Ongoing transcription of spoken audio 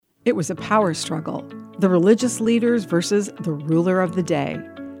It was a power struggle, the religious leaders versus the ruler of the day.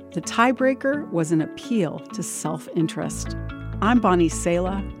 The tiebreaker was an appeal to self-interest. I'm Bonnie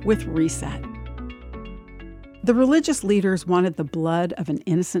Sala with Reset. The religious leaders wanted the blood of an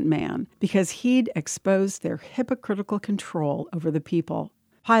innocent man because he'd exposed their hypocritical control over the people.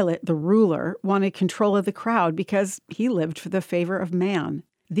 Pilate, the ruler, wanted control of the crowd because he lived for the favor of man.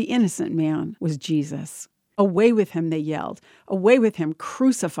 The innocent man was Jesus. Away with him, they yelled. Away with him,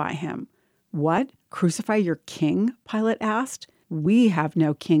 crucify him. What? Crucify your king? Pilate asked. We have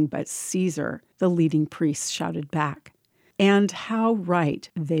no king but Caesar, the leading priests shouted back. And how right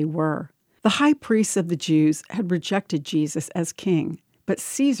they were. The high priests of the Jews had rejected Jesus as king, but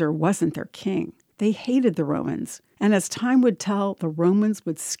Caesar wasn't their king. They hated the Romans, and as time would tell, the Romans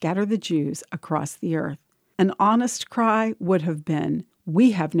would scatter the Jews across the earth. An honest cry would have been,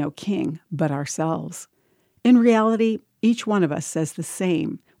 we have no king but ourselves. In reality, each one of us says the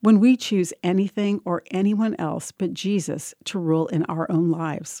same when we choose anything or anyone else but Jesus to rule in our own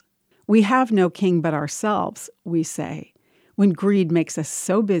lives. We have no king but ourselves, we say, when greed makes us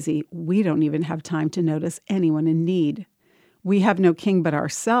so busy we don't even have time to notice anyone in need. We have no king but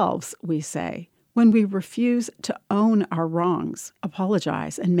ourselves, we say, when we refuse to own our wrongs,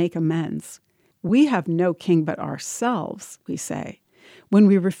 apologize, and make amends. We have no king but ourselves, we say, when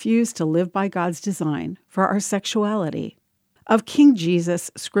we refuse to live by God's design for our sexuality. Of King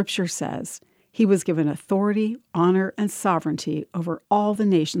Jesus, Scripture says, he was given authority, honor, and sovereignty over all the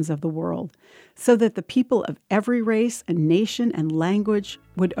nations of the world, so that the people of every race and nation and language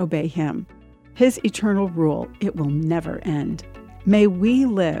would obey him. His eternal rule, it will never end. May we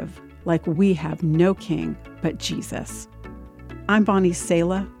live like we have no king but Jesus. I'm Bonnie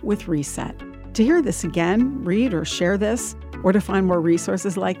Sala with Reset. To hear this again, read or share this, or to find more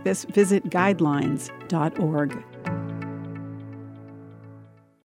resources like this, visit guidelines.org.